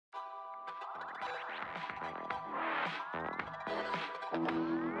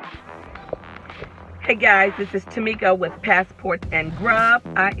Hey guys, this is Tamika with Passports and Grub.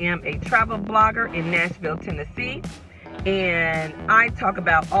 I am a travel blogger in Nashville, Tennessee, and I talk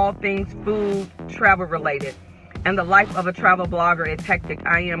about all things food, travel related. And the life of a travel blogger is hectic.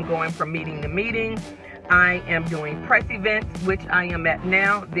 I am going from meeting to meeting. I am doing press events, which I am at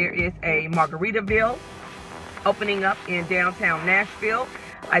now. There is a Margaritaville opening up in downtown Nashville.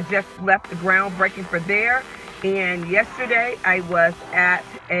 I just left the groundbreaking for there. And yesterday I was at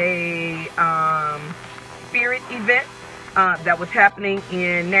a spirit event that was happening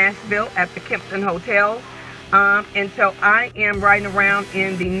in Nashville at the Kimpton Hotel. And so I am riding around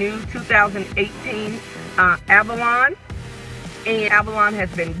in the new 2018 Avalon. And Avalon has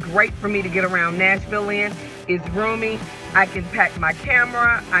been great for me to get around Nashville in. It's roomy. I can pack my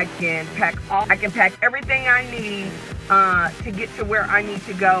camera. I can pack everything I need to get to where I need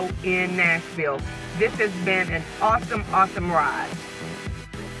to go in Nashville. This has been an awesome, awesome ride.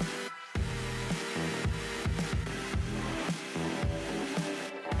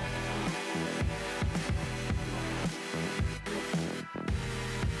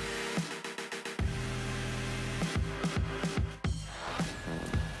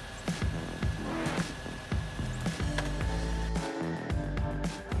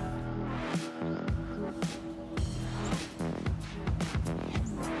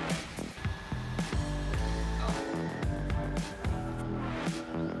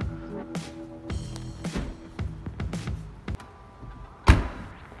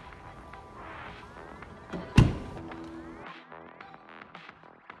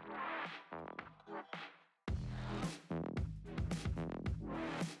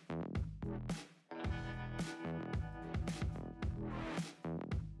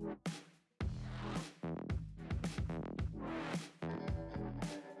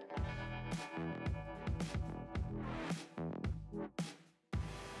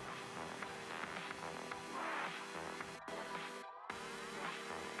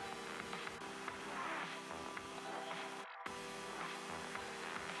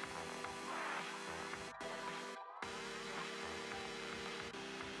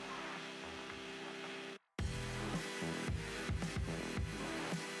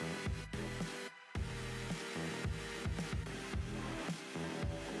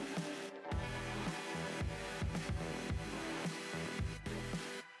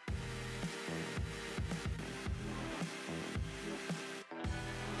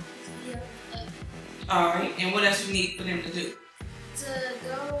 All right, and what else you need for them to do? To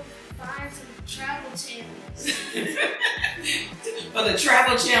go find some travel channels. For the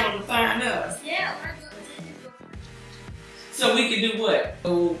travel channel to find us. Yeah, we're going to go. So we can do what?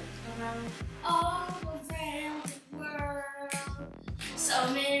 All around the world. So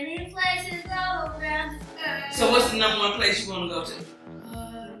many places all around the world. So what's the #1 place you want to go to?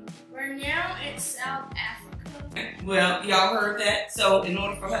 Right now it's South Africa. Well, y'all heard that. So in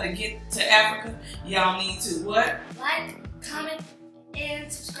order for her to get to Africa, y'all need to what? Like, comment,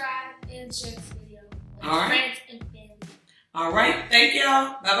 and subscribe, and share this video with All right. friends and family. All right. Thank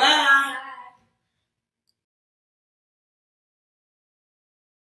y'all. Bye-bye.